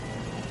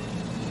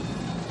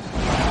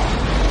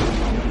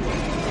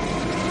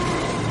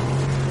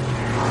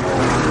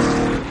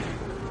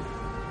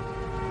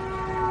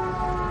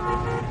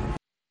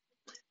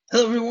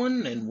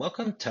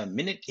welcome to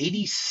minute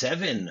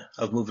 87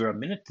 of MovieRob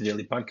Minute, the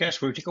daily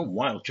podcast where we take a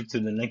wild trip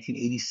through the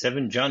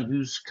 1987 John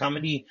Hughes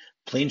comedy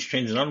Planes,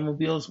 Trains, and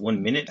Automobiles,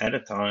 1 minute at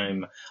a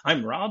time.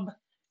 I'm Rob,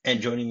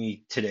 and joining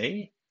me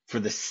today for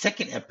the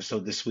second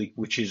episode this week,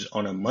 which is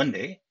on a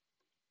Monday,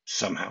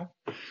 somehow,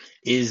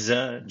 is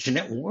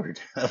Jeanette Ward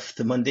of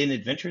The Mundane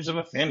Adventures of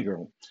a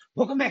Fangirl.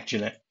 Welcome back,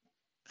 Jeanette.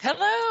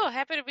 Hello,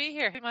 happy to be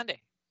here. Happy Monday.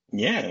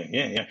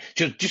 Yeah.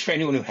 Just for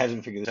anyone who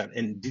hasn't figured this out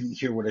and didn't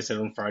hear what I said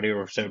on Friday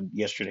or said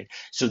yesterday.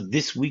 So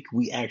this week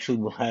we actually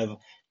will have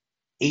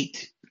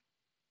eight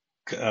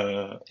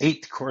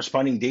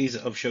corresponding days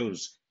of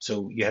shows.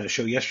 So you had a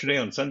show yesterday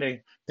on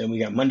Sunday, then we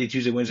got Monday,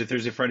 Tuesday, Wednesday,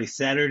 Thursday, Friday,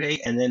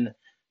 Saturday, and then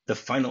the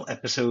final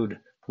episode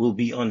will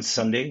be on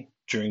Sunday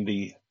during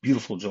the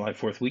beautiful July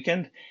 4th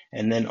weekend.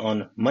 And then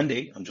on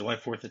Monday, on July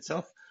 4th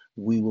itself,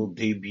 we will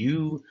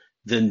debut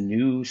the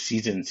new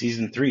season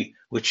 3,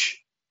 which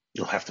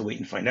you'll have to wait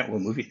and find out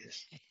what movie it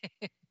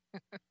is.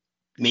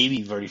 Maybe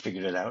you've already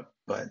figured it out,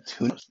 but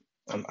who knows?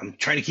 I'm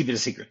trying to keep it a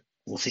secret.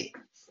 We'll see.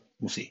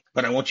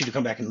 But I want you to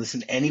come back and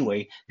listen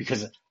anyway,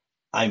 because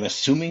I'm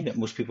assuming that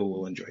most people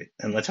will enjoy it.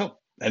 And let's hope.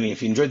 I mean,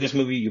 if you enjoyed this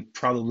movie, you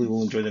probably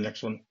will enjoy the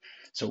next one.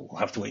 So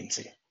we'll have to wait and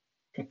see.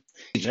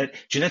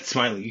 Jeanette's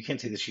smiling. You can't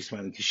say that she's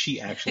smiling because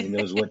she actually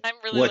knows what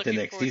the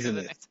next season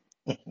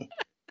is.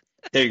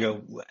 There you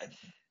go.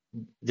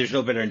 There's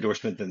no better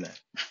endorsement than that.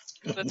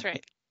 That's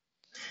right.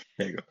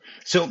 There you go.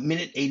 So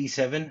minute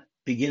 87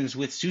 begins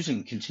with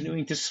Susan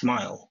continuing to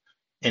smile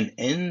and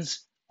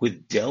ends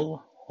with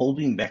Dell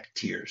holding back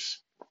tears.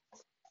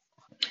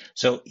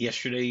 So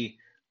yesterday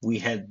we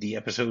had the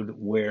episode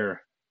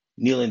where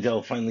Neil and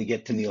Dell finally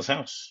get to Neil's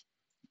house.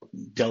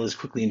 Dell is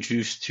quickly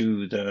introduced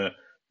to the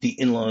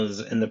in-laws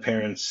and the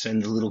parents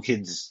and the little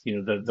kids,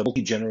 the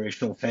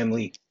multi-generational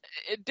family.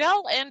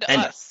 Dell and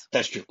us.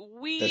 That's true.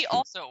 We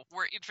also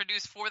were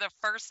introduced for the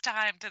first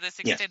time to this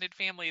extended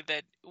family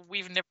that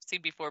we've never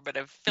seen before, but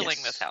of filling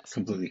this house.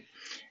 Completely.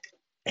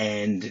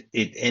 And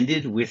it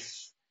ended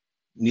with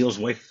Neil's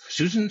wife,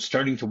 Susan,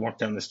 starting to walk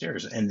down the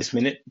stairs. And this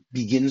minute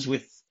begins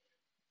with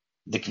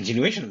the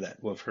continuation of that,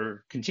 of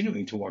her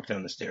continuing to walk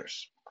down the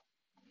stairs.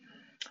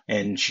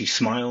 And she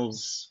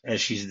smiles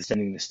as she's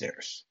descending the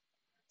stairs.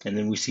 And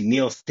then we see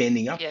Neil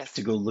standing up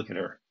to go look at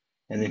her.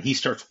 And then he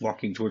starts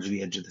walking towards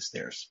the edge of the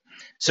stairs.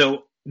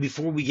 So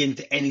before we get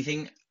into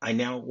anything, I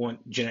now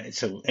want Jeanette.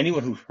 So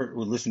anyone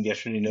who listened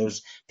yesterday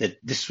knows that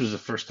this was the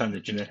first time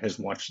that Jeanette has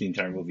watched the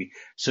entire movie.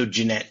 So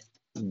Jeanette,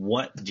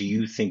 what do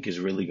you think is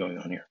really going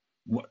on here?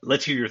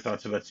 Let's hear your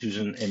thoughts about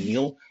Susan and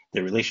Neil,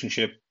 their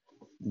relationship,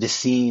 the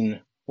scene.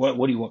 What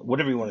do you want?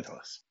 Whatever you want to tell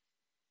us.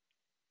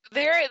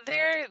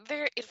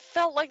 It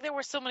felt like there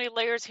were so many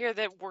layers here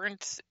that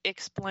weren't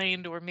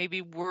explained, or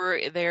maybe were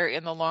there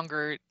in the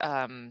longer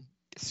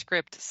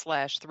script /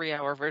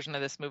 3-hour version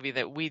of this movie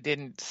that we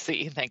didn't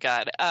see. Thank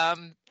God.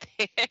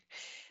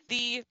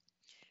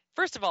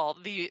 First of all,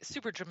 the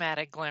super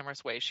dramatic,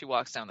 glamorous way she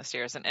walks down the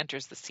stairs and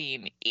enters the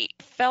scene, it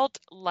felt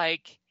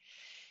like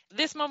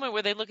this moment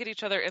where they look at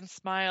each other and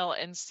smile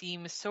and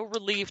seem so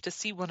relieved to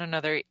see one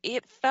another.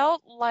 It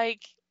felt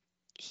like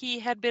he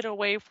had been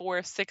away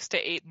for 6 to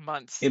 8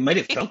 months. It might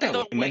have felt that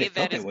way. It might have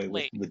felt that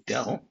way with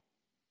Dell.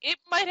 It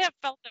might have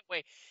felt that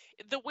way.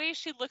 The way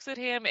she looks at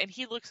him and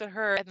he looks at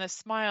her and the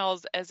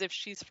smiles as if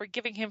she's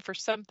forgiving him for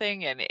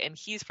something and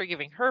he's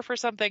forgiving her for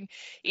something.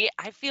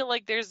 I feel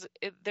like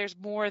there's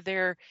more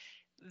there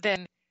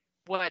than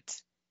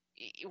what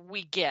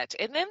we get.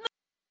 And then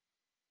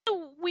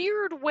the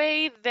weird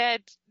way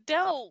that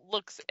Dell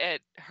looks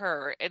at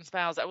her and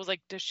smiles, I was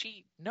like, does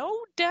she know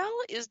Dell?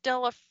 Is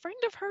Dell a friend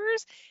of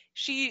hers?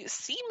 She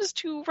seems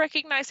to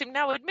recognize him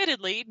now.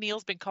 Admittedly,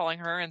 Neil's been calling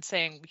her and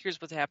saying, here's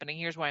what's happening,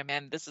 here's why I'm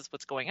in, this is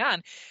what's going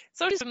on.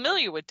 So she's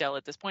familiar with Dell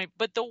at this point.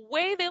 But the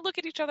way they look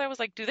at each other, I was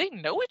like, do they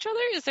know each other?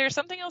 Is there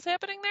something else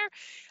happening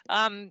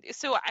there?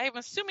 So I'm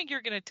assuming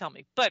you're going to tell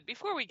me. But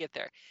before we get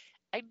there,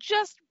 I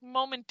just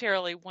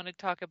momentarily want to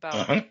talk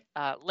about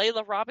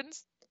Layla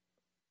Robbins.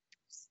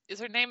 Is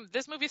her name?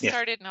 This movie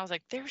started and I was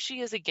like, there she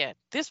is again.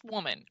 This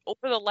woman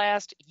over the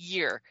last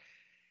year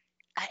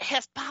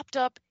has popped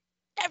up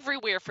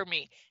everywhere for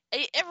me.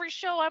 Every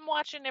show I'm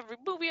watching, every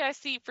movie I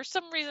see, for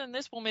some reason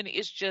this woman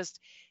is just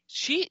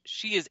she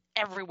is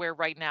everywhere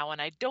right now,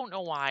 and I don't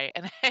know why.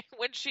 And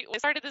when she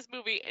started this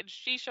movie and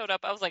she showed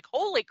up, I was like,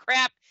 holy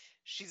crap,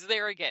 she's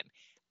there again.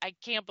 I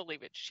can't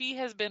believe it. She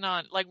has been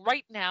on, like,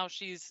 right now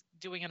she's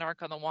doing an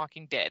arc on The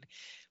Walking Dead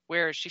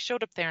where she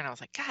showed up there and I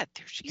was like, God,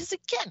 there she is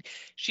again.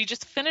 She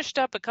just finished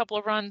up a couple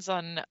of runs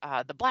on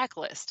The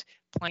Blacklist,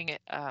 playing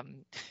it.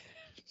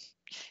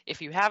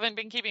 If you haven't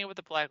been keeping it with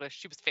The Blacklist,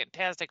 she was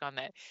fantastic on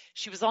that.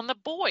 She was on The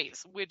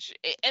Boys,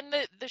 and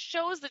the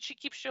shows that she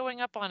keeps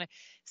showing up on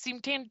seem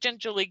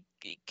tangentially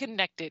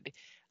connected.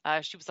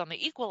 She was on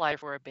The Equalizer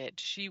for a bit.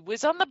 She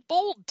was on The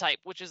Bold Type,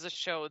 which is a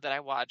show that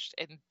I watched,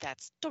 and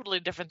that's totally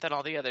different than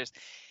all the others.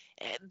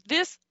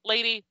 This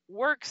lady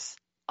works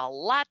a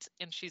lot,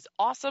 and she's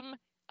awesome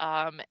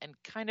and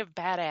kind of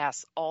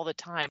badass all the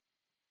time.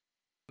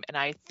 And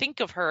I think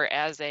of her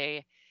as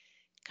a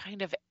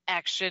kind of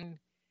action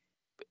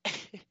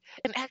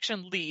an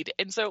action lead,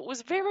 and so it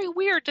was very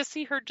weird to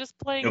see her just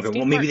playing Okay, well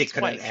Steve maybe they Martin's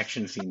cut out wife.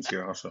 action scenes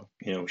here also.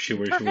 Where she.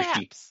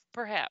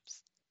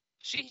 Perhaps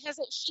she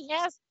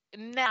has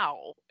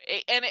now,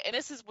 and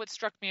this is what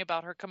struck me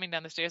about her coming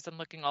down the stairs and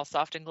looking all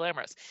soft and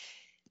glamorous.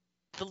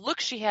 The look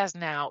she has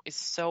now is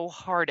so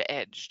hard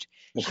edged.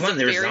 Well, come She's a on,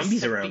 there are very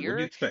zombies around. What do you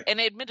severe, expect? and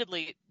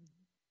admittedly,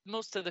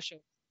 most of the show.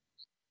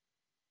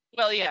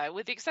 Well, yeah,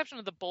 with the exception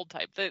of the bold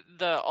type,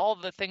 the all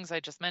the things I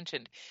just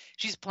mentioned,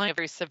 she's playing a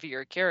very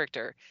severe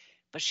character,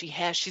 but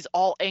she's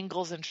all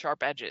angles and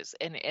sharp edges,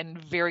 and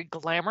very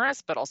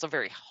glamorous, but also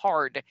very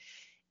hard.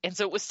 And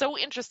so it was so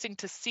interesting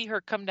to see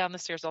her come down the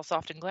stairs all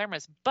soft and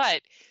glamorous.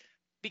 But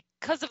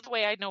because of the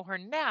way I know her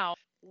now,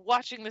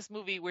 watching this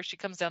movie where she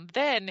comes down,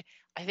 then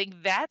I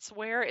think that's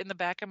where in the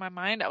back of my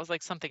mind I was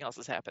like, something else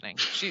is happening.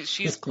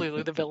 She's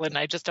clearly the villain.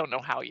 I just don't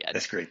know how yet.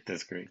 That's great.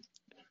 That's great.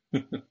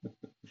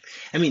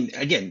 I mean,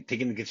 again,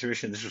 taking into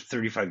consideration this was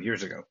 35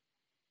 years ago.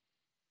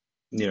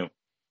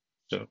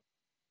 So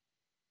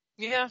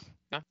Yeah.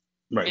 right.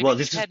 Maybe Well, she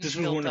this is hadn't this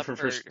was one built of up her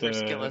her, first her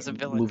skill as a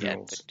villain movie yet, but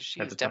roles she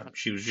at was the time. definitely.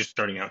 She was just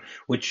starting out,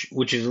 which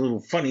is a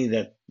little funny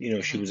that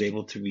she was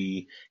able to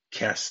be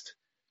cast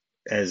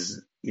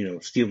as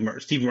Steve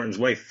Martin's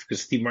wife,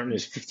 because Steve Martin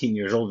is 15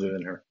 years older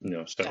than her.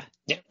 So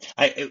yeah.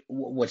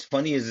 What's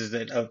funny is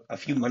that a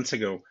few months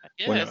ago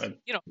when Yes, when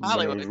I was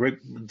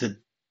Hollywood.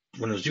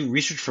 when I was doing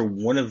research for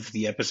one of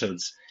the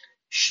episodes,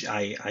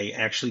 I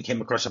actually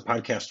came across a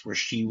podcast where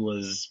she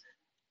was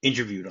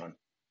interviewed on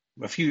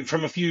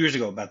from a few years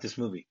ago about this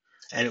movie,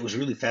 and it was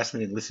really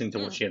fascinating listening to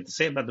what she had to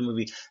say about the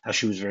movie. How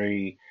she was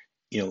very,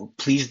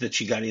 pleased that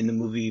she got in the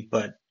movie,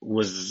 but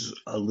was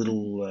a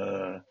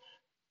little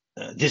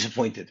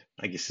disappointed,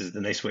 I guess is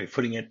the nice way of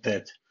putting it.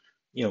 That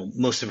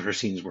most of her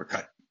scenes were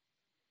cut,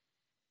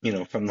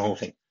 from the whole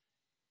thing.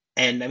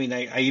 And I mean,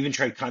 I even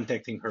tried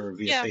contacting her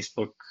via Yeah,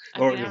 Facebook I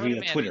or mean, I would via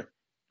imagine Twitter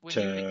when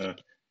to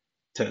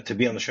to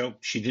be on the show.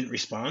 She didn't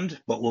respond.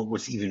 But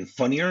what's even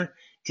funnier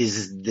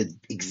is the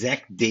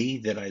exact day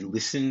that I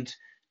listened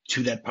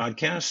to that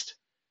podcast,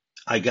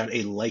 I got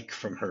a like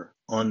from her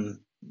on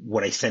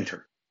what I sent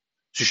her.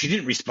 So she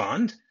didn't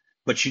respond,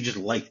 but she just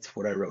liked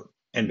what I wrote.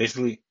 And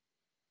basically,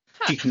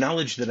 she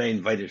acknowledged that I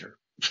invited her.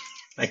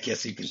 I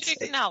guess you can she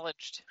say.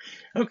 acknowledged.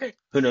 Okay.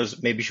 Who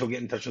knows? Maybe she'll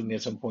get in touch with me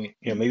at some point.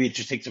 Maybe it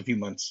just takes a few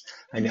months.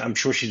 I'm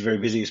sure she's very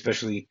busy,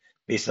 especially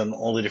based on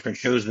all the different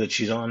shows that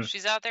she's on.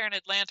 She's out there in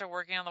Atlanta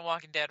working on The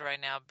Walking Dead right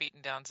now,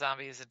 beating down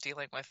zombies and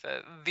dealing with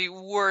the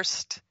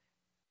worst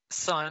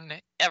son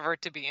ever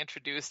to be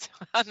introduced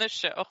on the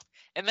show,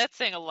 and that's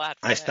saying a lot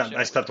for that show.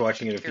 I stopped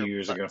watching it a few Terrible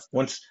years ago.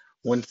 parts.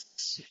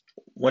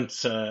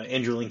 Once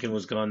Andrew Lincoln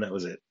was gone, that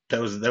was it.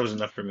 That was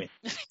enough for me.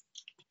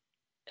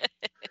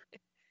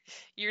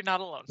 You're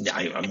not alone. Yeah,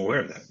 I'm aware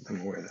of that.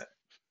 I'm aware of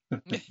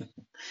that.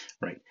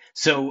 Right.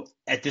 So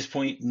at this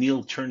point,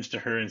 Neil turns to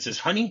her and says,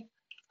 "Honey,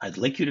 I'd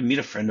like you to meet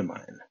a friend of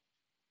mine."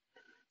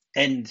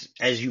 And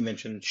as you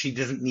mentioned, she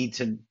doesn't need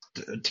to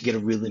get a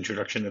real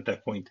introduction at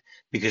that point,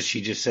 because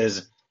she just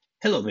says,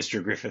 "Hello,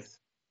 Mr. Griffith."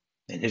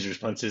 And his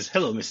response is,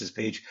 "Hello, Mrs.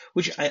 Page,"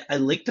 which I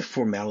like the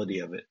formality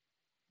of it.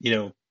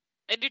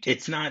 I do too.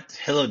 It's not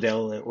 "Hello,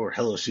 Dell" or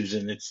 "Hello,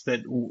 Susan." It's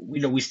that,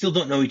 we still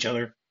don't know each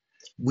other.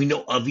 We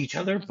know of each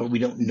other, but we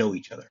don't know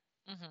each other.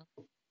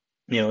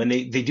 And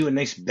they do a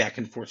nice back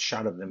and forth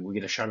shot of them. We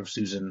get a shot of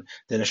Susan,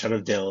 then a shot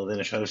of Dell, then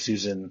a shot of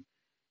Susan.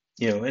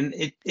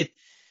 And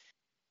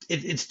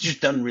it's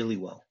just done really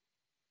well.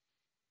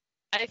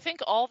 I think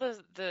all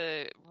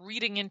the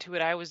reading into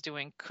it I was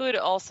doing could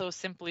also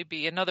simply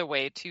be another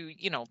way to,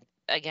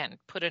 again,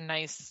 put a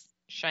nice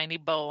shiny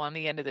bow on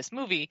the end of this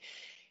movie.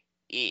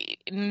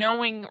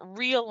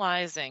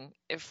 Realizing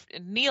if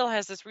Neil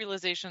has this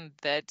realization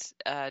that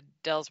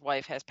Dell's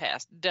wife has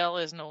passed, Dell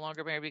is no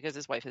longer married because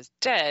his wife is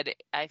dead.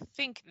 I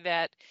think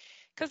that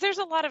because there's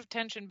a lot of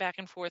tension back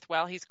and forth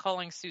while he's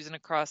calling Susan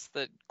across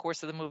the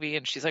course of the movie,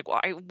 and she's like,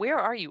 "Well, where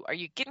are you? Are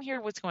you getting here?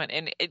 What's going on?"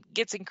 And it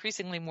gets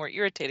increasingly more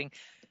irritating.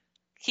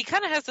 He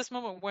kind of has this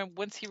moment when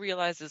once he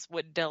realizes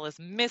what Dell is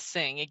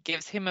missing, it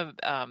gives him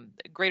a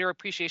greater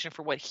appreciation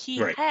for what he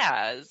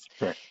has.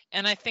 Right.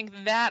 And I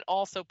think that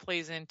also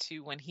plays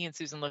into when he and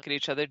Susan look at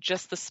each other,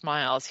 just the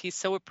smiles. He's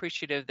so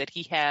appreciative that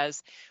he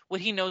has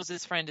what he knows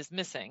his friend is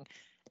missing.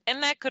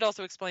 And that could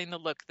also explain the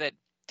look that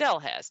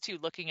Dell has, too,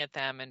 looking at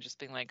them and just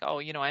being like,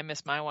 "Oh, I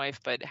miss my wife,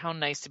 but how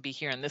nice to be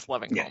here in this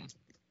loving home."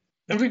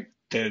 Okay.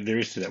 There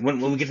is to that. When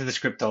we get to the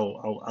script,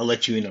 I'll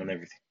let you in on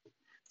everything.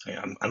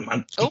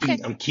 I'm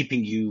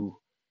keeping you,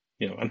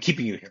 I'm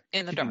keeping you here.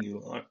 In the dark.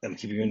 I'm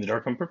keeping you in the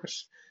dark on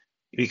purpose,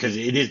 because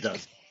it is done.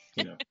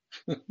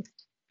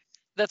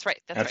 That's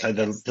right. Outside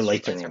the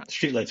lights are on. The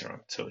street lights are on,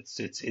 so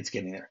it's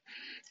getting there.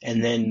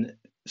 And then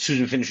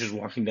Susan finishes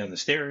walking down the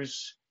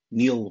stairs.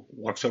 Neil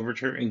walks over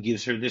to her and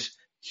gives her this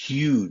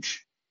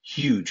huge,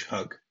 huge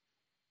hug.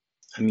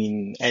 I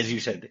mean, as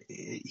you said,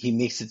 he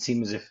makes it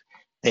seem as if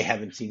they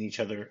haven't seen each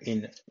other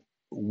in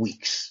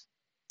weeks.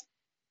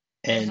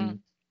 And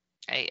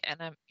and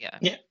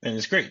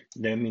it's great.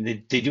 I mean,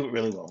 they do it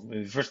really well.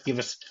 First, give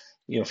us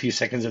a few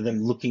seconds of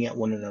them looking at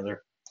one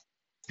another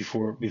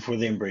before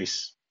they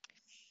embrace.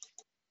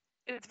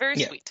 It's very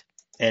Yeah, sweet.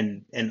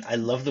 and I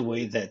love the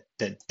way that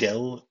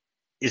Dell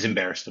is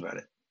embarrassed about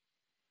it.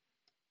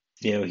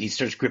 He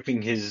starts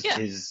gripping his Yeah.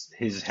 his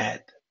his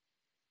hat,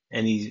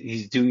 and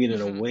he's doing it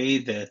in a Hmm. way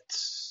that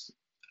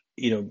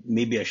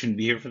maybe I shouldn't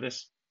be here for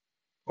this,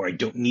 or I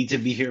don't need to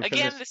be here for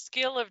Again, this. the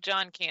skill of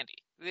John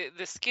Candy.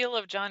 The skill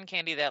of John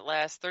Candy that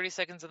last 30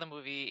 seconds of the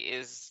movie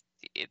is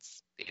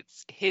it's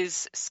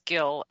his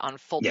skill on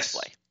full Yes,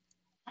 display.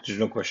 there's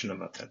no question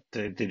about that.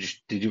 They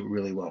do it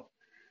really well,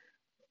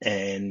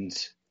 and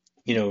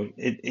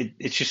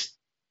it's just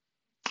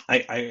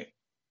I I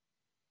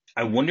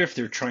I wonder if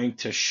they're trying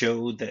to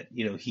show that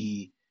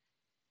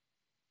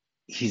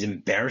he's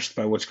embarrassed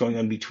by what's going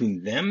on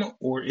between them,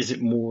 or is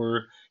it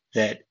more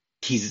that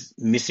he's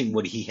missing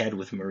what he had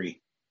with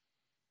Marie?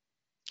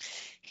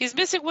 He's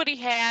missing what he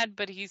had,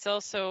 but he's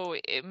also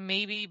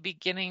maybe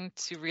beginning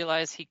to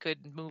realize he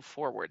could move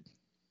forward.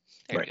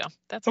 There you Right. go.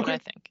 That's what I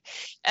Okay.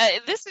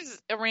 think. This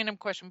is a random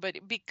question,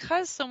 but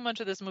because so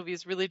much of this movie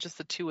is really just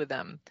the two of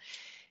them,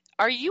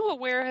 are you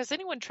aware? Has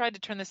anyone tried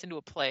to turn this into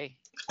a play?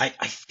 I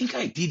think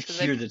I did Because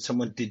I hear that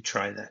someone did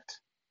try that.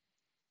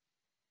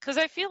 because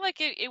I feel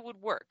like it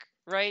would work,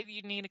 right?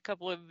 You need a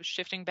couple of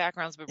shifting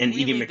backgrounds, but And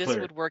Edie really this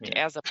McClure. would work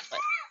Yeah. as a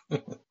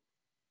play.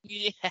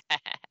 Yeah,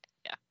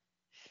 yeah,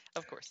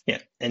 of course.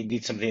 Yeah. And you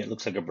need something that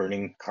looks like a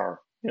burning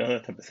car,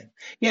 that type of thing.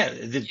 Yeah,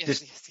 Yes, yes,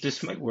 this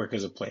yes. might work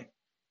as a play.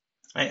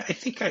 I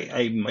think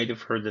I might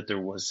have heard that there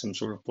was some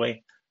sort of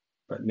play,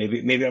 but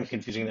maybe I'm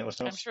confusing that with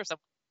something I'm else. sure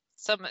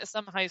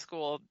some high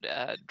school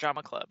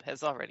drama club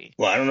has already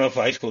Well, I don't know if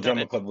a high school done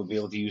drama it. club would be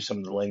able to use some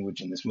of the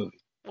language in this movie.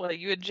 Well,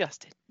 you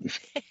adjusted.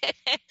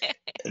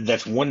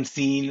 That's one You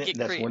scene. get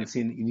That's one creative.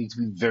 scene that you need to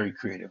be very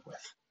creative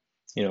with.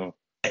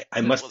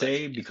 I No, must well, that's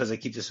say, yeah. because I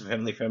keep this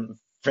a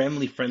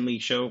family friendly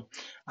show,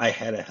 I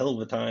had a hell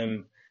of a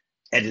time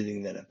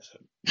editing that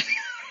episode,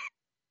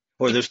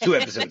 or those two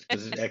episodes,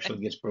 because it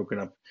actually gets broken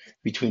up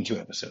between two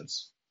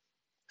episodes.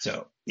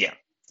 So yeah,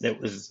 that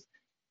was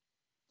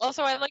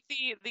Also, I like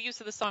the use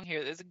of the song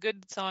here. It's a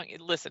good song.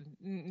 Listen,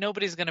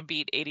 nobody's going to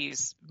beat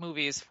 80s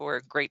movies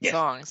for great yes.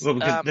 songs. Well,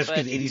 because that's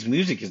But because '80s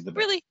music is the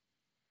best. really,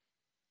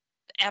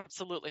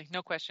 absolutely,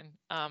 no question.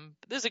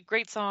 This is a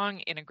great song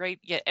in a great,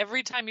 yeah,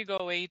 every time you go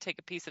away, you take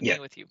a piece of Yeah, me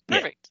with you. yeah,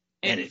 Perfect.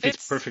 and It it fits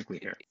fits. perfectly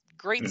here.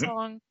 Great Hmm.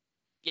 song.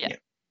 Yeah, Yeah.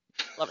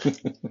 love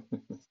it.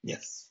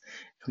 Yes,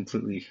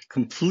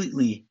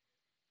 completely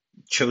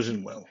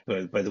chosen well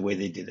by the way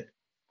they did it.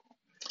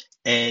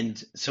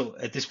 And so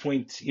at this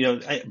point,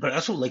 but I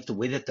also like the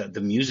way that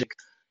the music,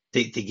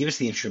 they give us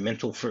the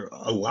instrumental for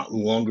a lot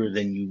longer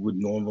than you would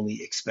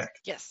normally expect.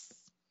 Yes.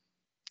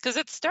 Because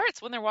it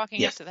starts when they're walking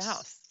up Yes, to the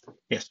house.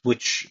 yes,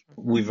 which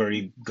Hmm. we've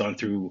already gone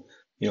through,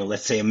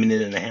 let's say a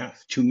minute and a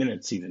half, 2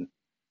 minutes even,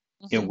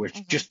 Hmm. where it's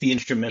Hmm. just the Yeah, but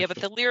instrumental.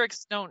 the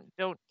lyrics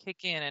don't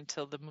kick in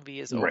until the movie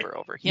is Right.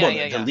 over. Yeah, Well,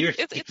 yeah, the yeah. lyrics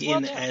It's kick it's well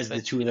in done, as the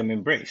but two of them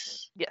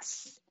embrace,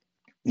 yes.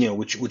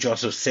 which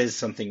also says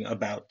something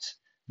about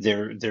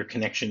their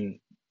connection,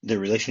 their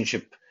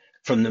relationship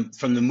from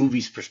the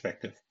movie's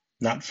perspective,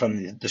 not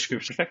from the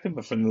script's perspective,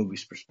 but from the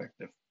movie's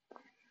perspective.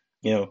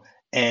 You know,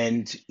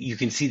 and you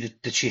can see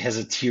that she has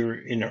a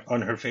tear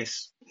on her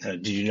face.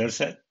 Did you notice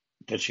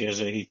that she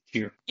has a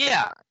tear?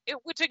 Yeah,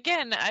 which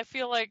again, I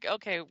feel like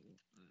okay,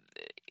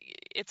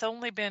 it's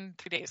only been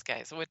 3 days,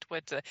 guys.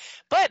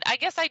 But I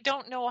guess I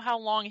don't know how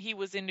long he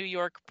was in New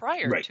York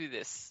prior Right, to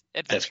this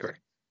that's adventure.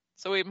 correct.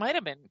 So it might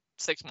have been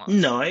 6 months.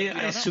 No, We I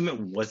don't know. assume it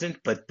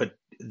wasn't, but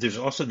there's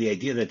also the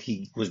idea that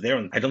he was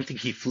there. I don't think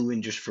he flew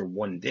in just for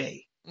one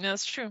day. No,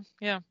 that's true.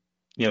 Yeah,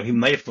 He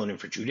might have flown in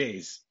for 2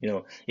 days.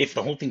 If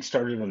the whole thing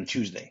started on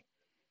Tuesday,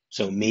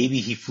 so maybe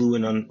he flew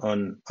in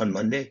on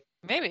Monday,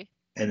 maybe.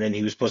 and then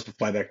he was supposed to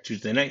fly back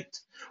Tuesday night,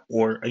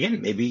 or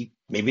again, maybe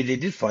they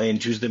did fly in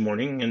Tuesday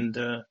morning, and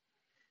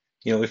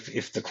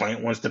if the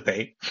client wants to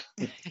pay,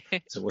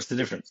 so what's the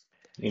difference?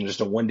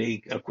 Just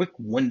a quick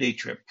 1 day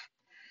trip,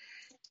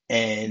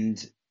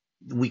 and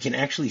we can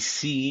actually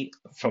see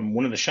from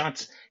one of the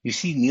shots, you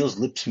see Neil's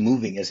lips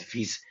moving as if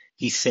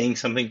he's saying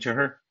something to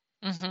her,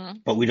 Hmm.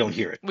 but we don't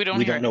hear it. We don't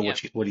We hear don't it. know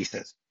Yeah. what he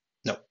says.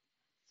 No,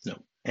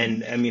 no.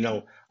 And I mean,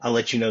 I'll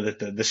let you know that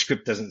the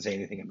script doesn't say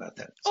anything about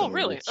that. Oh, So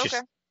really? it's Okay.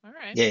 just All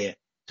right. yeah, yeah.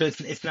 So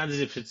it's not as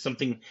if it's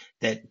something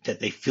that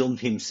they filmed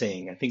him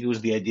saying. I think it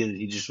was the idea that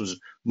he just was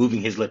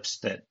moving his lips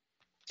that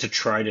to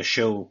try to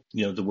show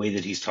the way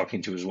that he's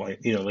talking to his wife.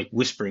 Like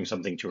whispering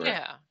something to her.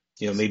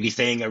 Yeah. Maybe Sweet,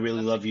 saying I sweet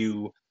really love nothings.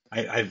 you.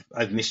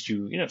 I've missed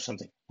you.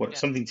 Something Yeah.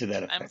 something to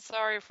that I'm effect.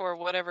 sorry for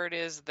whatever it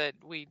is that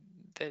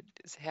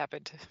has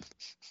happened.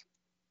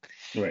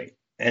 Right.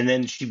 And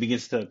then she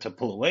begins to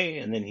pull away,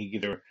 and then he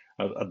gives her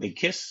a big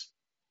kiss,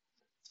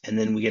 and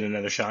then we get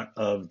another shot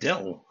of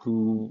Dell,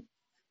 who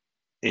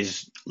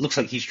looks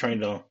like he's trying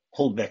to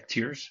hold back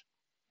tears,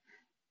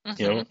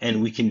 Hmm.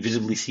 and we can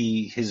visibly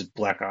see his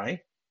black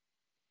eye.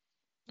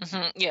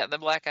 Hmm. Yeah, the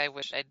black eye.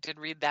 Wish I did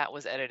read that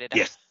was edited out.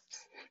 Yes,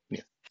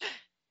 yeah.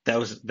 That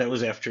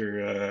was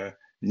after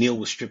Neil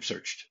was strip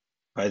searched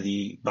by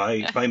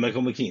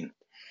Michael McKean.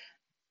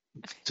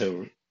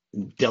 So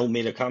Dell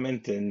made a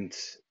comment, and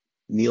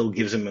Neil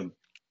gives him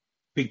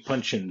big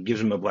punch and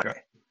gives him a black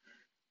eye.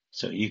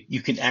 So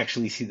you can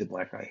actually see the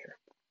black eye here.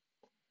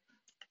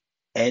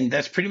 And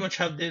that's pretty much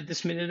how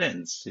this minute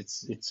ends.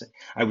 It's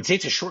I would say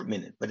it's a short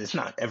minute, but it's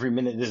not. Every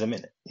minute is a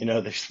minute.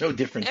 There's no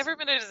difference. Every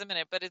minute is a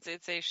minute, but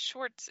it's a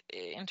short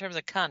in terms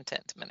of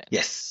content minute.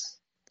 Yes,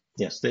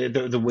 yes.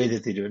 The way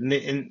that they do it,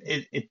 and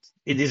it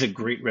is a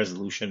great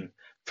resolution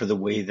for the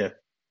way that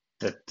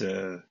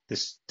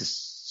this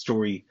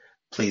story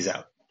plays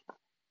out.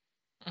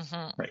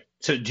 Mm-hmm. Right.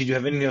 So, did you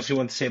have anything else you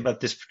want to say about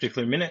this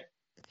particular minute?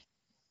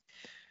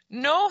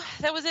 No,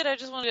 that was it. I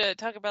just wanted to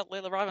talk about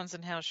Layla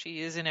Robinson, how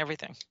she is in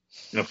everything.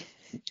 No,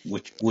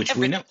 which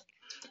we know,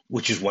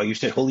 which is why you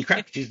said, "Holy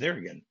crap, she's there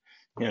again."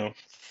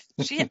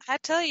 I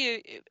tell you,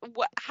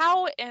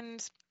 how,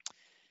 and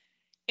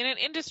in an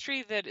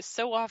industry that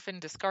so often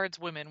discards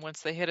women once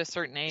they hit a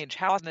certain age,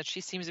 how often that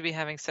she seems to be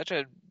having such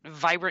a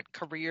vibrant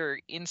career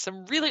in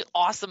some really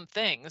awesome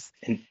things.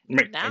 And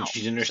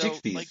she's in her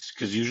 60s,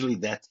 because usually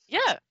that's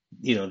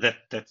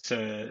that's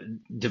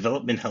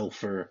development hell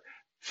for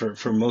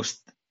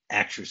most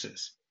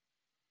actresses.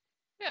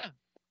 Yeah.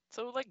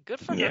 So good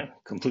for her. Yeah,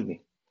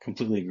 completely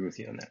agree with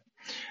you on that.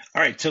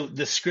 All right, so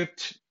the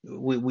script,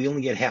 we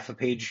only get half a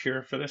page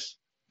here for this,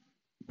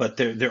 but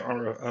there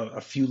are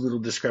a few little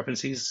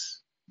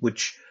discrepancies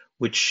which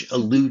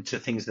allude to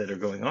things that are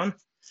going on.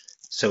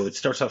 So it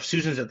starts off,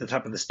 Susan's at the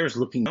top of the stairs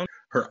looking down.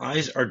 Her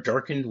eyes are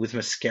darkened with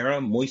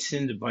mascara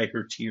moistened by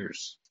her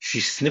tears.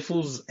 She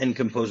sniffles and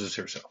composes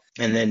herself.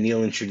 And then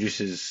Neil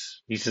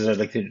introduces, he says, I'd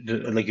like you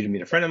to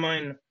meet a friend of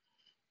mine.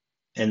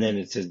 And then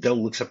it says,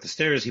 Dell looks up the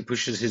stairs. He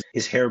pushes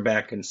his hair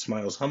back and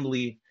smiles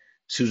humbly.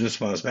 Susan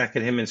smiles back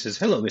at him and says,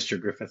 hello,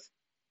 Mr. Griffith.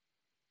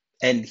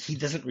 And he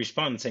doesn't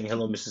respond saying,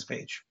 hello, Mrs.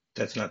 Page.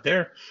 That's not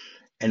there.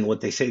 And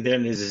what they say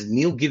then is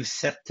Neil gives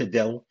Seth to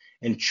Dell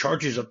and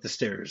charges up the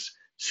stairs.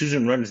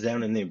 Susan runs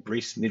down and they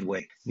embrace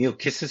midway. Neil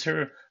kisses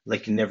her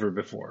like never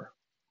before.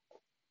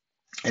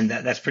 And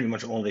that's pretty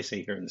much all they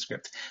say here in the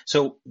script.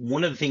 So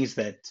one of the things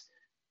that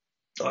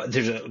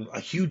there's a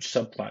huge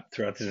subplot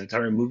throughout this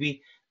entire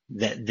movie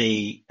that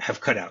they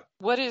have cut out.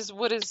 What is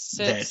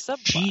said subplot?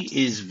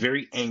 She is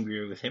very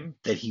angry with him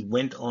that he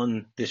went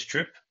on this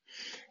trip,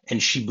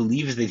 and she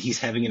believes that he's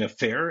having an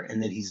affair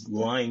and that he's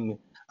lying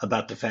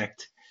about the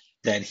fact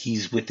that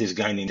he's with this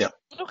guy named Dell.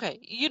 Okay.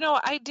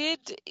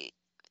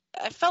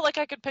 I felt like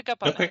I could pick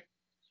up on that.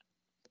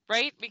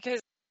 Right?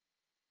 Because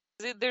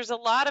there's a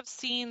lot of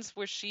scenes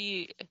where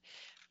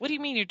what do you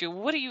mean you do?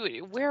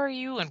 Where are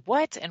you and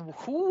what and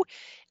who?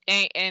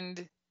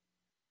 And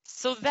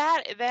so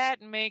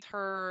that make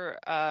her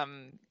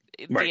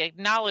the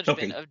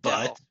acknowledgement of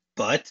Dell.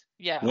 But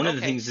one of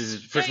the things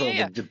is, first of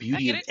all, the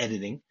beauty of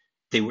editing,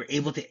 they were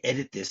able to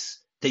edit this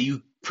that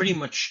you pretty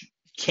much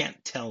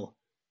can't tell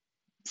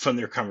from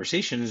their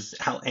conversations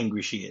how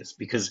angry she is,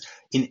 because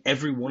in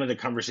every one of the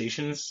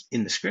conversations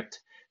in the script,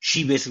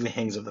 she basically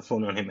hangs up the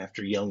phone on him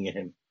after yelling at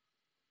him,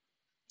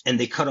 and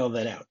they cut all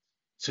that out.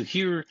 So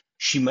here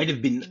she might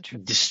have been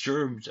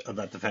disturbed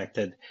about the fact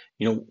that,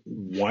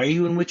 why are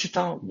you in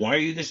Wichita? Why are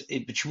you this?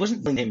 But she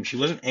wasn't blaming him. She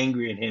wasn't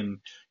angry at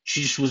him.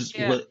 She just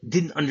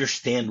didn't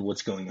understand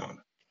what's going on.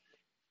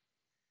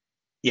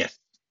 Yes.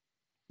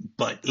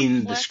 But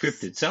in the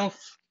script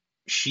itself,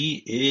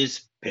 she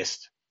is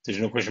pissed. There's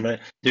no question about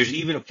it. There's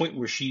even a point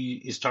where she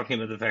is talking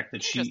about the fact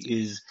that she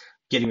is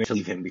getting ready to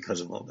leave him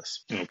because of all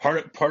this.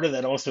 Part of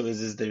that also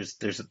is there's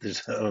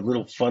a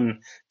little fun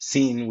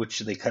scene which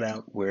they cut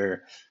out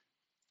where,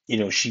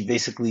 she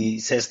basically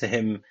says to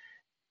him,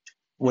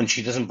 when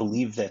she doesn't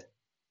believe that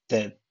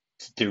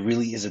there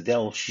really is a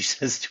Dell, she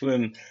says to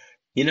him,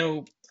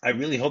 I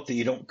really hope that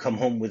you don't come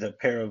home with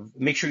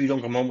make sure you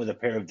don't come home with a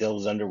pair of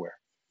Dell's underwear.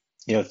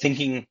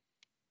 Thinking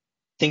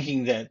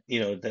that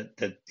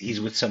that he's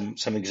with some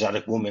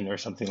exotic woman or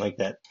something like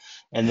that.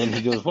 And then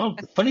he goes, well,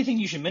 funny thing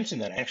you should mention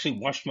that. I actually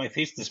washed my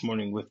face this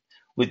morning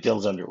with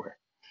Dell's underwear.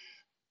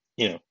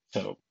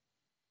 So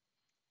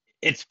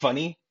it's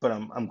funny, but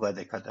I'm glad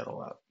they cut that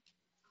all out.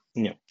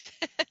 Yes.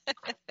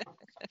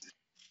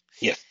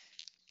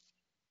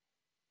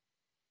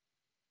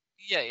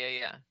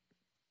 Yeah.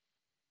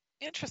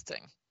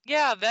 Interesting.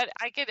 Yeah, that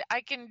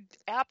I can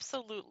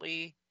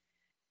absolutely.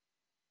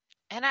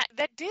 And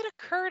that did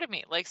occur to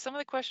me. Like some of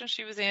the questions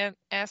she was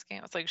asking,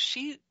 I was like,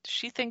 she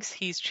thinks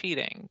he's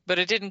cheating, but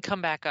it didn't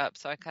come back up,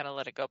 so I kind of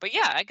let it go. But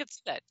yeah, I could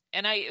see that.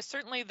 And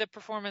certainly the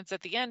performance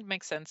at the end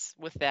makes sense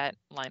with that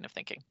line of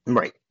thinking.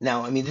 Right.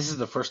 Now, I mean, this is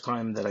the first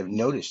time that I've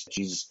noticed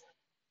she's,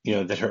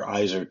 that her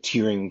eyes are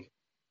tearing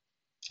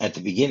at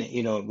the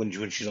beginning,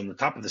 when she's on the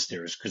top of the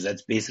stairs, because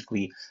that's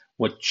basically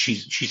what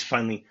she's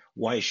finally,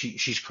 why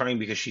she's crying,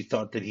 because she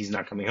thought that he's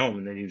not coming home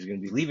and that he was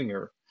going to be leaving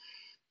her.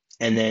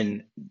 And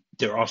then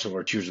there also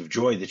are tears of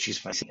joy that she's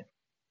finding it.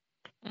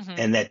 Mm-hmm,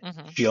 and that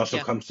she also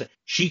comes to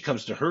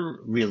her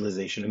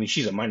realization. I mean,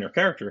 she's a minor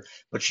character,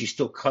 but she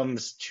still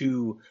comes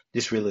to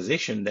this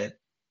realization that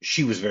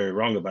she was very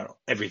wrong about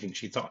everything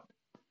she thought.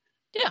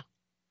 Yeah.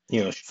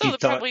 She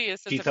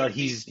thought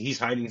he's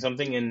hiding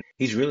something, and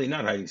he's really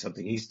not hiding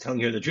something. He's telling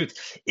her the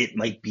truth. It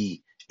might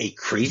be a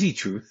crazy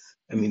truth.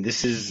 I mean,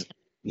 this is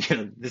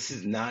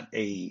not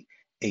a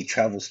a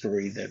travel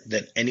story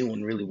that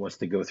anyone really wants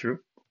to go through.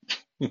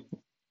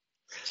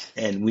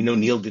 And we know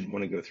Neil didn't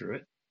want to go through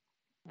it.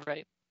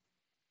 Right.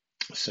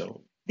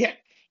 So, yeah.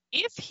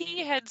 If he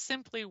had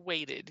simply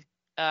waited,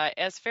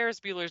 as Ferris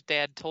Bueller's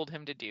dad told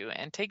him to do,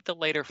 and take the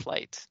later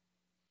flight,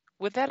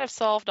 would that have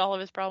solved all of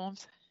his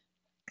problems?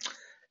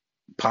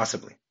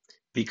 Possibly.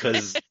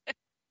 Because,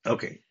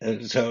 okay,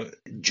 so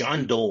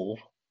John Dole,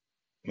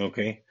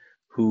 okay,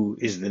 who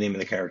is the name of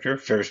the character,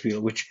 Ferris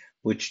Bueller,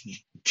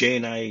 which Jay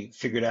and I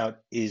figured out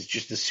is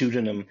just a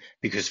pseudonym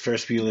because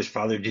Ferris Bueller's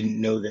father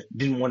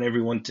didn't want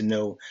everyone to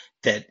know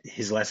that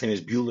his last name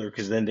is Bueller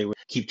because then they would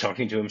keep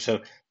talking to him.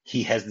 So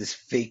he has this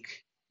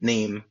fake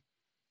name.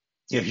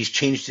 He's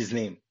changed his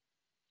name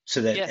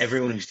so that Yes,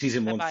 everyone who sees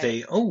him I won't buy it.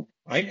 say, "Oh,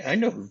 I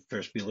know who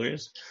Ferris Bueller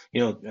is."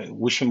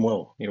 Wish him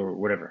well, or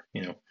whatever.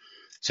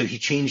 So he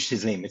changed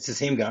his name. It's the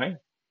same guy,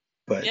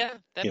 but Yeah,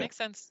 that you know. makes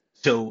sense.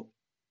 So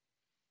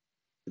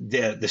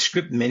the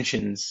script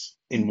mentions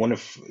in one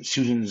of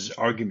Susan's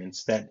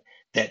arguments that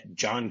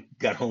John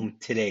got home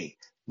today,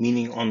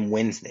 meaning on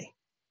Wednesday.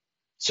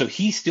 So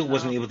he still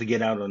wasn't Oh, able to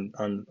get out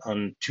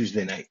on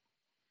Tuesday night.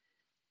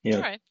 all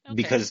right. Okay.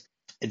 Because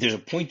there's a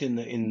point in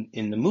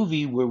the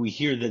movie where we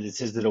hear that it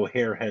says that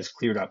O'Hare has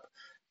cleared up,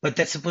 but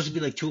that's supposed to be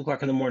like 2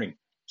 o'clock in the morning.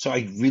 So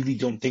I really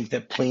don't think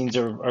that planes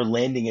are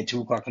landing at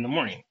 2 o'clock in the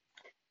morning.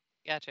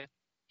 Gotcha.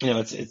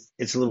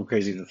 It's a little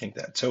crazy to think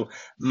that. So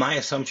my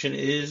assumption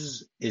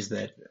is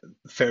that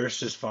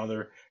Ferris's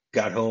father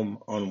got home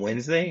on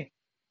Wednesday,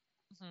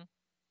 Hmm.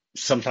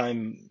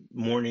 sometime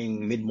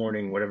morning, mid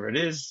morning, whatever it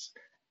is,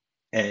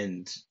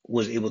 and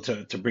was able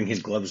to bring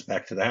his gloves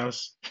back to the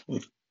house,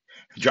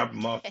 drop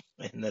them off,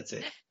 and that's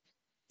it.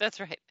 That's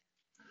right.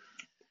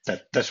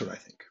 That's what I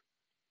think.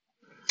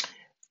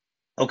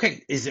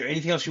 Okay, is there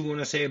anything else you want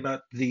to say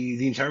about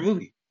the entire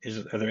movie?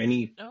 Are there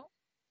any No,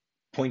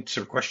 points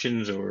or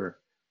questions or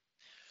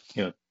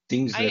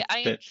things I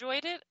that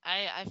enjoyed it.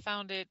 I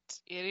found it.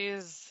 It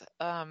is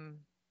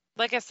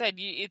like I said,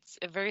 it's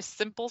a very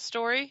simple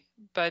story,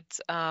 but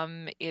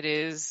it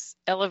is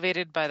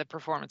elevated by the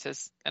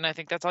performances, and I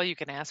think that's all you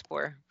can ask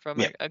for from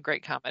yeah. a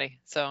great comedy.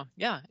 So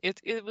yeah,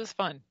 it was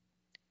fun.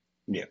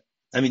 Yeah.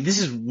 I mean, this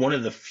is one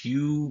of the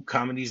few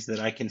comedies that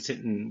I can sit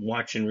and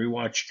watch and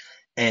rewatch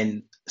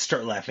and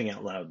start laughing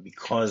out loud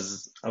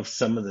because of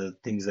some of the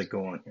things that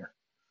go on here.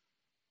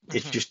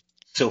 It's Hmm. just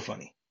so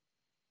funny.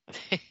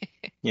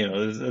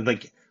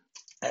 Like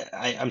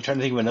I'm trying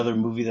to think of another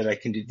movie that I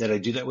can do that I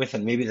do that with,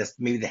 and maybe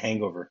The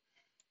Hangover.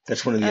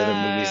 That's one of the other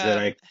movies that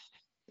uh,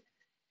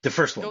 the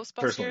first one.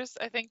 Ghostbusters,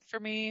 I think for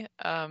me.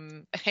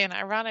 And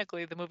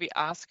ironically, the movie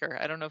Oscar.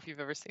 I don't know if you've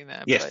ever seen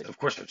that, Yes, but of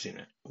course I've seen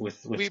it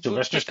with we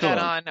Sylvester put that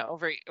Stallone.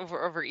 on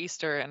over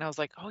Easter, and I was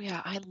like, oh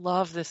yeah, I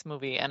love this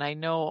movie, and I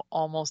know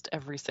almost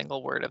every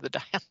single word of the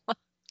dialogue.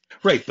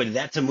 Right, but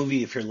that's a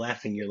movie. If you're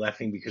laughing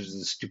because of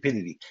the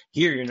stupidity.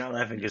 Here, you're not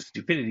laughing because of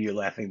stupidity. You're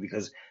laughing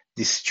because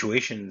the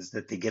situations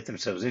that they get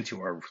themselves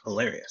into are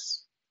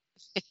hilarious.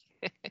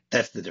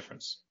 That's the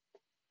difference.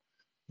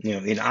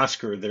 In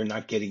Oscar, they're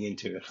not getting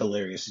into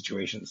hilarious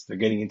situations. They're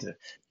getting into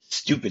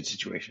stupid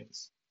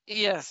situations.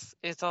 Yes,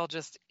 it's all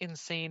just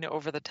insane,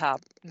 over the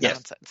top Yes,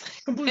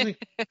 nonsense. completely,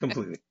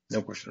 completely.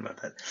 No question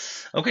about that.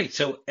 Okay,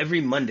 so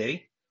every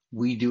Monday,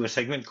 we do a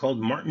segment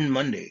called Martin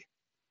Monday,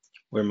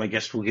 where my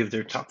guests will give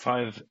their top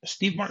 5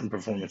 Steve Martin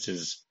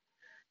performances.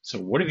 So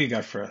what have you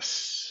got for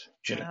us,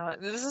 Jenna?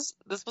 This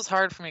was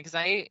hard for me because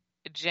I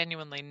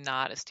genuinely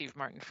not a Steve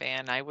Martin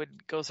fan. I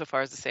would go so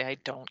far as to say I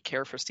don't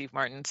care for Steve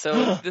Martin.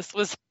 So this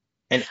was,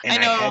 And I I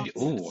know,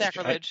 had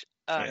sacrilege.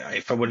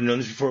 if I would have known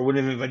this before, I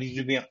wouldn't have invited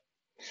you to be on.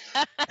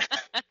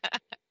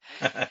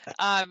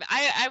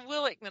 I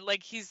will admit,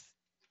 like, he's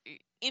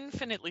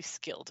infinitely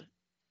skilled,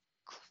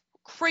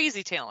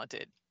 crazy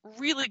talented,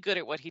 really good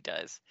at what he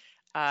does.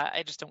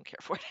 I just don't care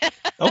for it.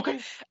 Okay,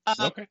 um,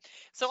 okay,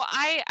 so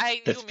you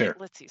that's want me fair.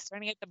 let's see,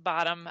 starting at the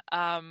bottom.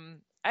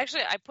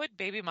 Actually, I put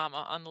Baby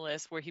Mama on the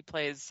list where he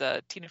plays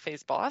Tina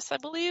Fey's boss, I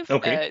believe.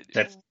 Okay,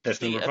 that's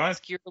Really number 5.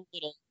 obscure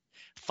little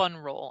fun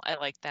role. I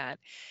like that.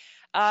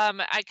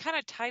 I kind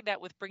of tied that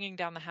with Bringing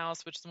Down the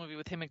House, which is a movie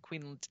with him and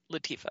Queen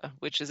Latifah,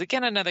 which is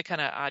again another kind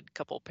of odd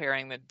couple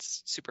pairing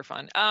that's super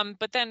fun.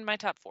 But then my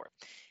top 4: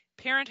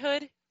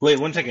 Parenthood, Wait,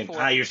 one number second.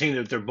 4. You're saying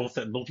that they're both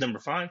number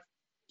 5?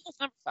 That's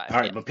number 5. All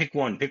right, Yeah. but pick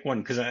one,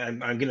 because I'm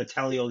gonna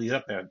tally all these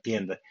up at the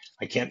end.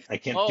 I can't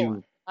Oh,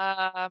 do.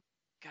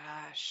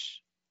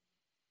 gosh,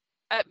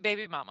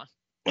 Baby Mama.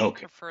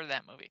 Okay, Prefer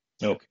that movie.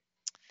 okay.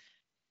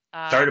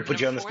 Sorry to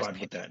put you Number on the 4 is spot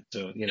with that. So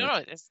no,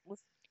 you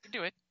can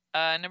do it.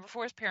 Number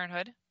 4 is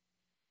Parenthood.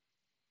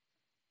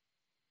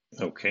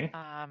 okay,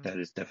 Um, that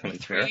is Number definitely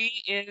fair.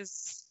 3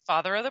 is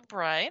Father of the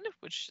Bride,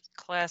 which is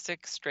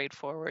classic,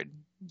 straightforward,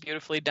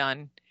 beautifully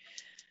done.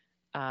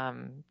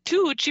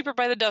 2, Cheaper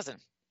by the Dozen.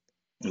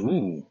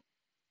 Ooh,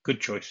 good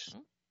choice.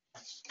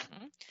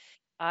 Mm-hmm.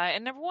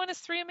 And number 1 is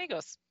Three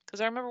Amigos, because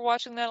I remember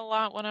watching that a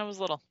lot when I was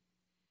little.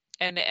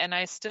 And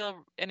I still,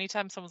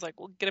 anytime someone's like,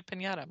 "Well, get a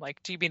piñata," I'm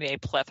like, "Do you mean a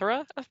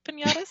plethora of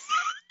piñatas?"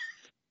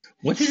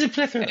 What is a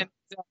plethora?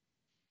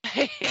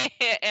 And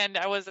and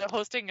I was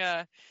hosting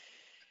a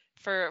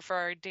for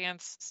our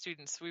dance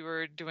students, we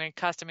were doing a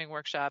costuming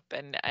workshop,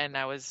 and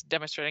I was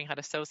demonstrating how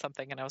to sew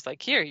something, and I was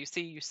like, here, you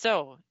see, you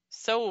sew,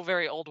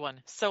 very old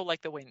one, sew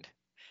like the wind.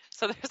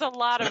 So there's a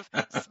lot of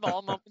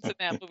small moments in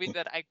that movie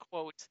that I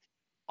quote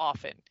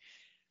often.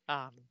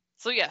 Um,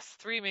 so yes,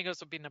 Three Amigos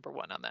would be number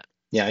one on that.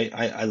 Yeah,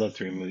 I love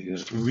Three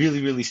Amigos. It was a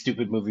really, really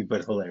stupid movie,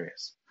 but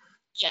hilarious.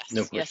 No Yes,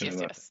 yes, question yes,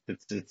 about it.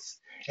 yes. It's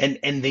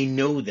and they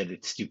know that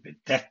it's stupid.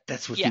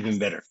 That's what's even Yes.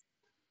 better.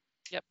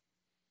 Yep.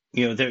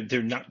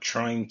 They're not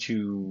trying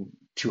to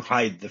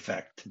hide the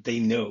fact that they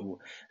know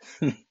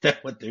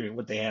that what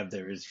they have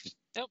there is just,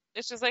 Nope.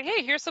 It's just like,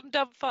 hey, here's some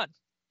dumb fun.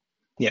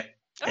 yeah,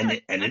 All and right,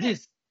 it I'm in.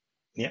 is.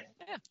 Yeah,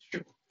 Yeah. it's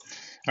true.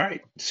 All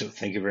right, so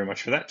thank you very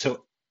much for that.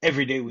 So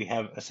every day we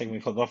have a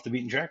segment called Off the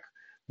Beaten Track,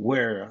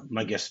 where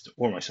my guest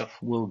or myself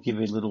will give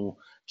a little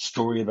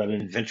story about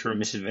an adventure or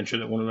misadventure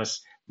that one of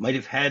us might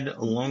have had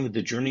along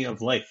the journey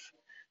of life.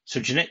 So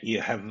Jeanette,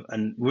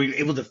 were you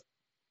able to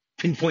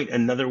pinpoint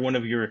another one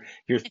of your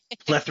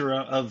plethora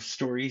of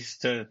stories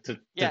to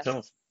Yes. tell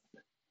us?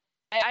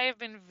 I have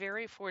been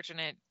very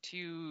fortunate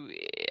to,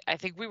 I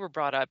think we were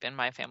brought up in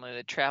my family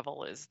that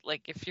travel is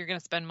like, if you're going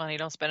to spend money,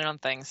 don't spend it on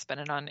things, spend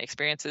it on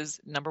experiences.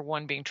 Number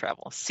one being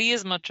travel. See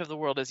as much of the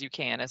world as you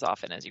can, as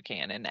often as you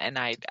can. And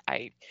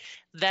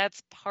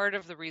that's part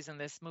of the reason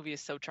this movie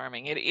is so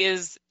charming. It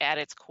is at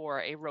its core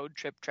a road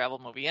trip travel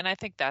movie. And I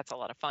think that's a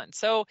lot of fun.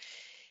 So,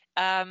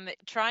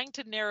 trying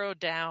to narrow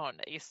down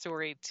a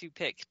story to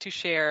pick to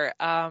share.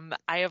 I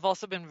have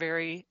also been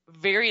very,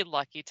 very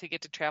lucky to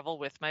get to travel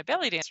with my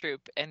belly dance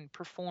troupe and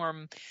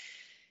perform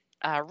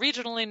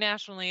regionally,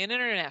 nationally, and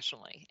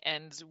internationally.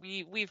 And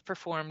we've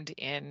performed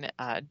in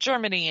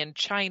Germany and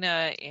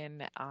China.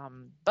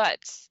 But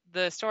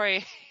the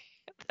story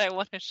that I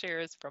want to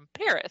share is from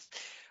Paris.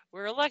 We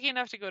were lucky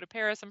enough to go to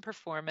Paris and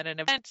perform at an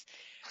event,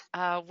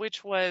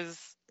 which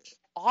was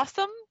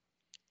awesome.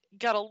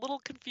 Got a little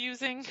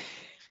confusing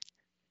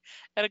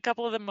at a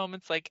couple of the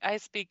moments. Like, I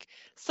speak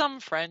some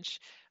French.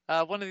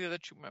 One of the other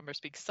troop members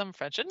speaks some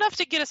French, enough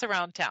to get us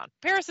around town.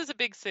 Paris is a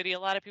big city. A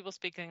lot of people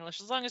speak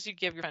English. As long as you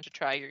give your French a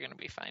try, you're going to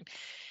be fine.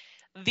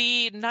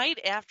 The night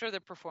after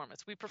the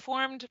performance, we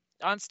performed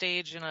on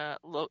stage in a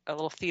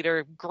little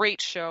theater.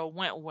 Great show,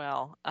 went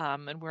well.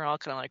 And we're all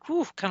kind of like,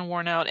 whew, kind of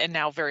worn out and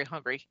now very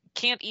hungry.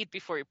 Can't eat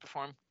before you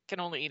perform, can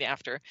only eat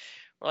after.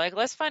 We're like,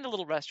 let's find a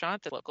little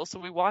restaurant that's local. So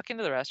we walk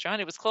into the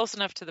restaurant. It was close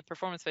enough to the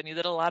performance venue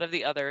that a lot of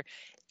the other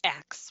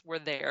acts were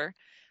there.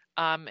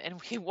 And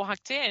we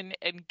walked in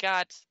and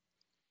got,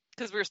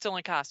 because we were still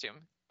in costume,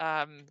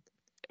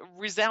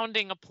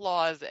 resounding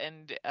applause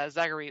and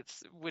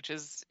zagarits, which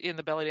is in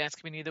the belly dance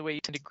community the way you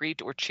tend to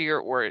greet or cheer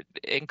or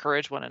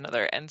encourage one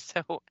another. And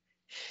so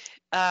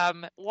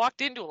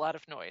walked into a lot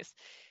of noise.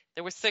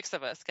 There were 6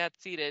 of us, got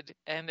seated,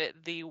 and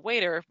the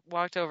waiter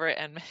walked over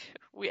and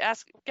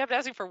kept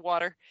asking for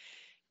water.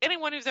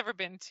 Anyone who's ever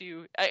been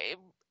to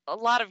a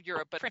lot of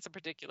Europe, but France in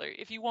particular,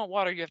 if you want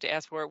water, you have to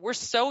ask for it. We're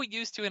so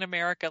used to in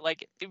America,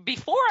 like,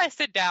 before I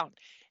sit down,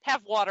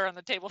 have water on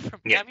the table for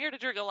me. Yeah. I'm here to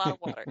drink a lot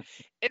of water,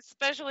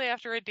 especially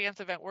after a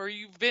dance event where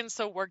you've been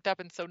so worked up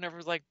and so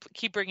nervous, like,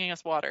 keep bringing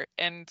us water.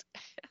 And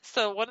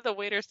so one of the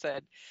waiters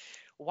said,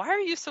 why are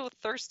you so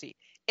thirsty?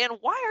 And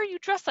why are you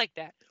dressed like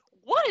that?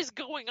 What is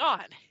going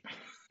on?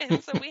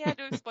 And so we had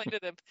to explain to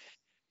them,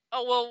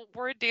 oh, well,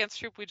 we're a dance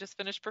troupe. We just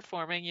finished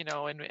performing,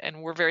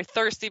 and we're very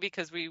thirsty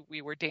because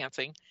we were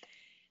dancing.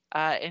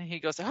 And he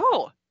goes,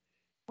 oh,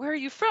 where are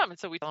you from? And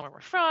so we tell him where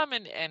we're from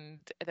and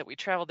that we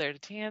traveled there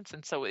to dance.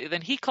 And so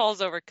then he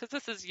calls over, because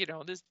this is,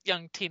 this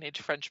young teenage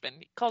Frenchman.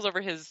 He calls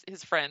over his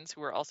friends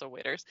who are also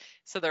waiters.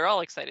 So they're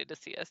all excited to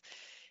see us.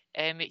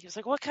 And he was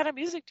like, what kind of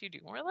music do you do?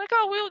 And we're like,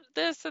 oh, we'll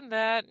this and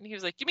that. And he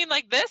was like, you mean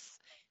like this?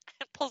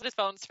 And pulls out his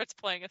phone and starts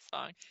playing a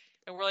song.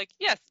 And we're like,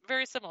 yes,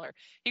 very similar.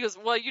 He goes,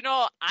 well,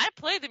 I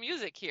play the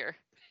music here.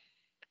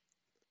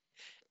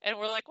 And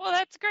we're like, well,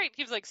 that's great.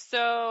 He was like,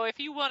 so if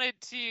you wanted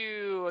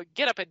to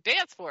get up and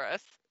dance for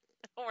us,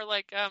 and we're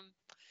like,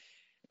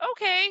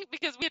 okay,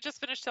 because we had just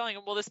finished telling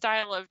him, well, the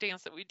style of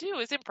dance that we do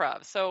is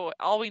improv. So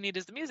all we need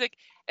is the music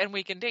and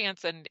we can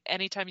dance. And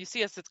anytime you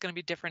see us, it's going to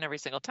be different every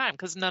single time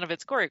because none of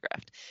it's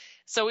choreographed.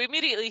 So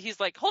immediately he's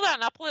like, hold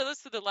on, I'll play this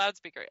through the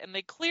loudspeaker. And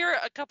they clear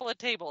a couple of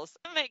tables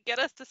and they get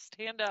us to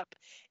stand up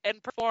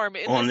and perform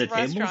in On this the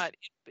tables? restaurant.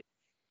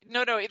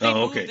 No, they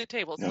Oh, moved okay. the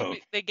tables. No,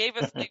 They gave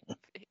us, they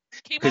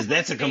came because up on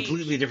that's a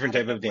completely stage different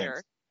out of type of nowhere.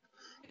 dance.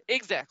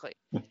 Exactly.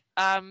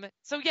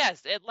 So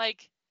yes, at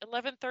like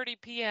 11:30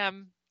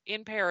 p.m.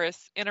 in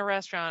Paris in a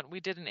restaurant, we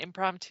did an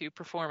impromptu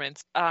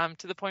performance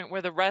to the point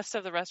where the rest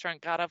of the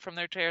restaurant got up from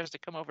their chairs to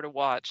come over to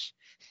watch.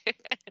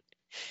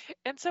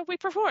 And so we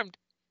performed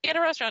in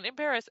a restaurant in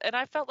Paris, and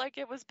I felt like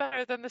it was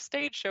better than the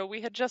stage show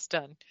we had just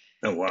done.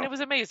 Oh, And wow. it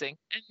was amazing.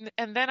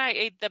 And then I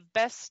ate the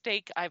best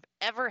steak I've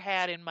ever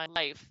had in my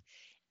life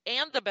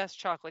and the best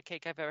chocolate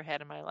cake I've ever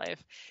had in my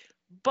life.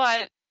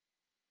 But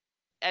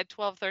at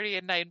 12:30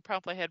 at night and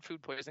promptly had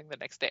food poisoning the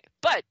next day.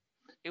 But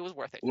it was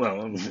worth it.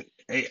 Well,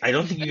 I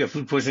don't think you got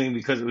food poisoning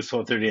because it was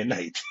 12:30 at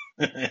night.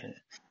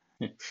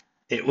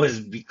 It was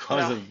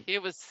because Well, of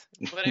it was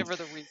whatever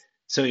the reason.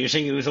 So you're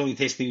saying it was only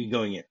tasty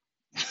going in?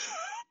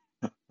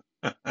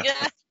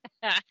 Yeah.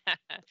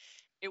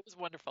 It was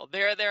wonderful.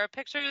 There are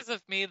pictures of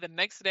me the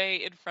next day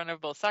in front of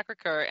both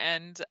Sacré-Cœur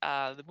and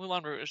the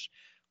Moulin Rouge,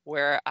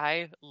 where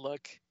I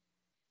look.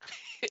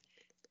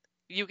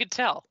 You could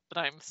tell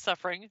that I'm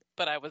suffering,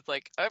 but I was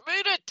like, I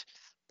made it.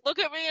 Look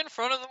at me in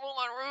front of the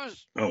Moulin Rouge.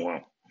 Oh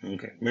wow.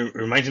 Okay.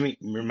 Reminds me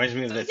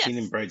of So that scene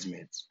in yes,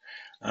 Bridesmaids.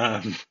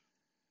 Um,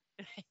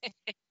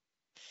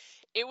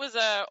 it was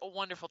a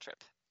wonderful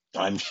trip.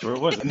 I'm sure it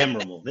was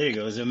memorable. There you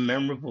go. It was a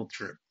memorable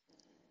trip.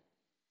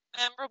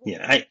 Memorable,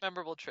 Yeah, I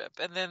memorable trip.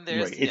 And then right.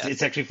 there's It's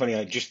yes. actually funny.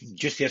 I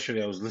just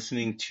yesterday I was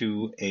listening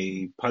to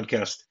a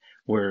podcast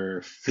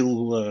where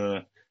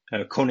Phil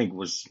Koenig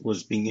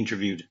was being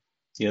interviewed.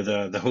 You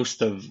know, the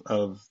host of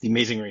The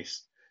Amazing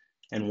Race,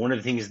 and one of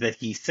the things that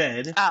he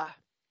said Ah,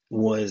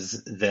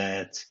 was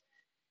that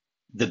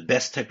the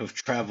best type of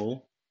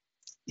travel.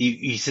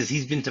 He says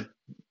he's been to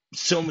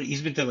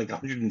like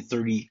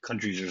 130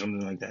 countries or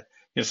something like that.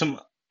 You know, some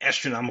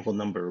astronomical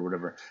number or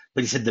whatever.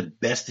 But he said the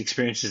best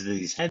experiences that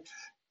he's had,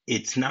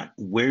 it's not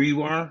where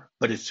you are,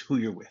 but it's who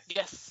you're with.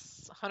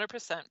 yes,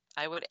 100%.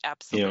 I would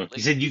You know, he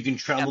absolutely, said you can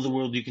travel the absolutely.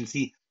 world,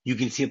 you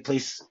can see a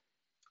place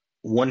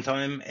one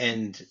time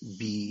and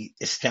be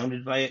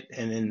astounded by it,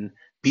 and then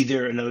be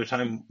there another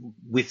time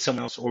with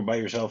someone else or by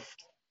yourself,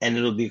 and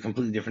it'll be a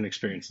completely different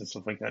experience and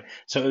stuff like that.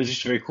 So it was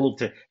just very cool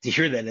to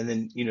hear that. And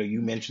then you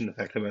mentioned the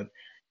fact about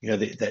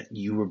that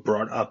you were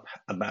brought up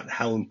about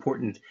how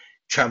important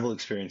travel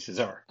experiences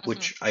are, Hmm.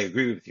 which I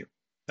agree with you.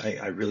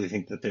 I really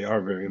think that they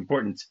are very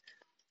important.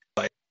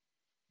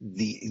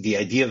 The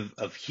idea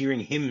of hearing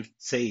him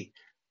say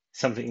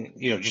something,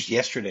 just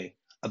yesterday,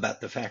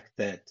 about the fact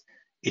that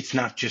it's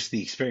not just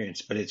the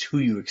experience, but it's who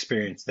you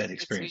experience that It's who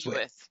experience you with.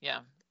 with,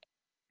 yeah.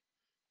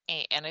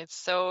 And it's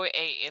so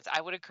it's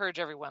I would encourage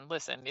everyone,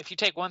 listen, if you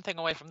take one thing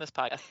away from this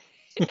podcast,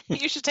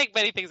 you should take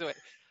many things away.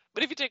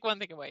 But if you take one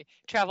thing away,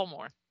 travel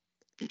more.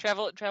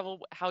 Travel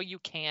how you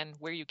can,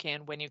 where you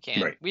can, when you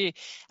can. Right. We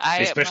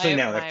I Especially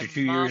now, my after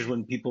 2 years mom,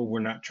 when people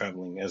were not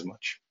traveling as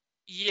much.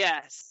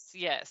 yes,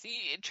 yes.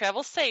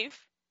 Travel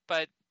safe,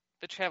 but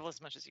travel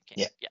as much as you can.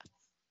 Yeah. Yeah.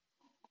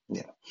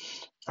 Yeah.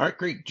 All right,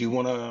 great. Do you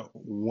want to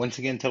once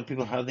again tell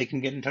people how they can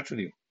get in touch with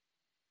you?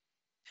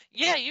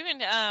 Yeah, you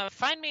can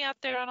find me out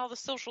there on all the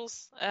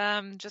socials.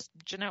 Just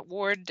Jeanette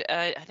Ward.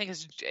 I think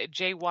it's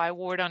JY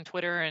Ward on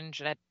Twitter and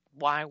Jeanette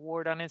Y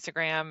Ward on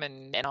Instagram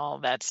and all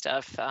that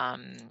stuff.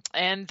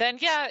 And then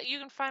yeah, you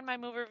can find my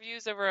movie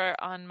reviews over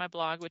on my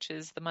blog, which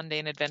is The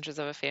Mundane Adventures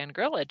of a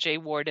Fangirl at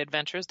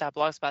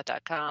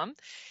jwardadventures.blogspot.com.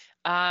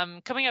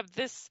 Coming up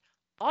this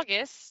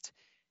August,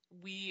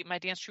 my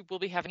dance troupe will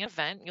be having an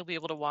event. You'll be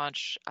able to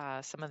watch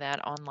some of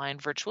that online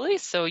virtually.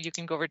 So you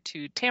can go over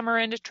to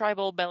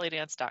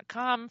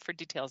tamarind.tribalbellydance.com for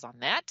details on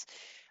that.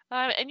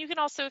 And you can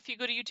also, if you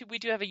go to YouTube, we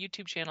do have a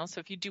YouTube channel. So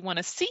if you do want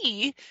to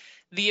see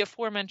the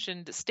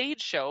aforementioned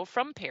stage show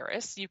from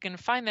Paris, you can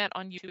find that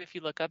on YouTube if you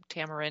look up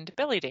Tamarind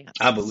Belly Dance.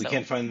 But we So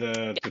can't find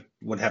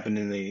what happened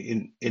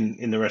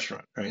in the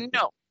restaurant, right?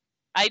 no,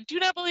 I do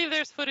not believe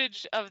there's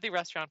footage of the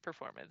restaurant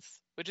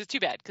performance, which is too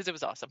bad because it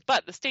was awesome.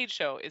 But the stage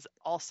show is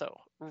also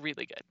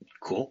really good.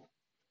 Cool.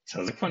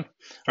 Sounds like fun.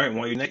 All right,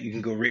 while you're that, you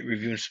can go rate,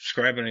 review, and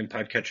subscribe on any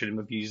podcatcher that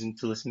might be using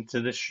to listen to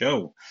this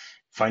show.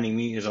 Finding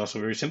me is also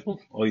very simple.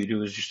 All you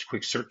do is just a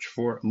quick search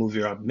for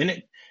MovieRob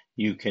Minute.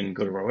 You can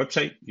go to our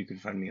website. You can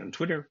find me on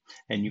Twitter,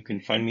 and you can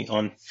find me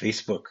on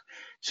Facebook.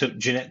 So,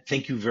 Jeanette,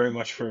 thank you very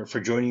much for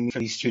joining me for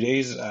these 2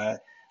 days.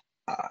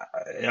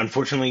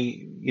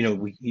 Unfortunately,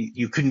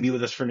 you couldn't be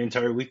with us for an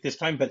entire week this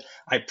time, but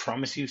I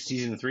promise you,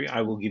 season 3,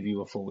 I will give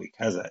you a full week.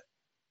 How's that?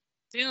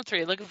 Season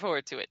 3, looking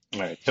forward to it.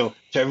 All right. So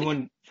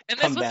everyone, And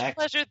this come was a back.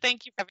 pleasure.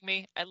 Thank you for having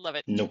me. I love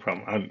it. No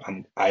problem.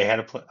 I had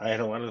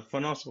a lot of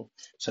fun also,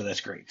 so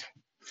that's great.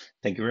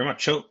 Thank you very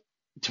much. So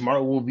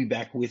tomorrow we'll be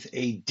back with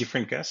a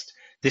different guest.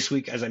 This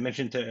week, as I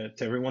mentioned to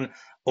everyone,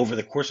 over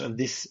the course of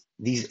these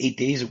 8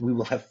 days, we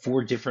will have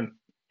 4 different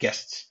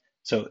guests.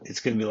 So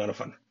it's going to be a lot of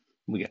fun.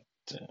 We got.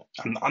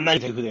 I'm not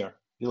even who they are.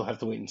 You'll have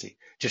to wait and see.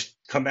 Just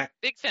come back.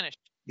 Big finish.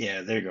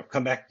 Yeah, there you go.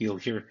 Come back. You'll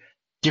hear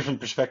different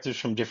perspectives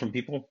from different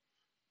people,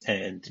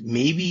 and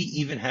maybe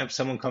even have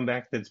someone come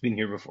back that's been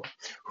here before.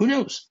 Who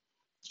knows?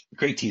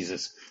 Great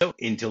teases. So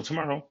until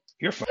tomorrow,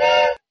 you're fine.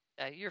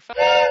 You're fine.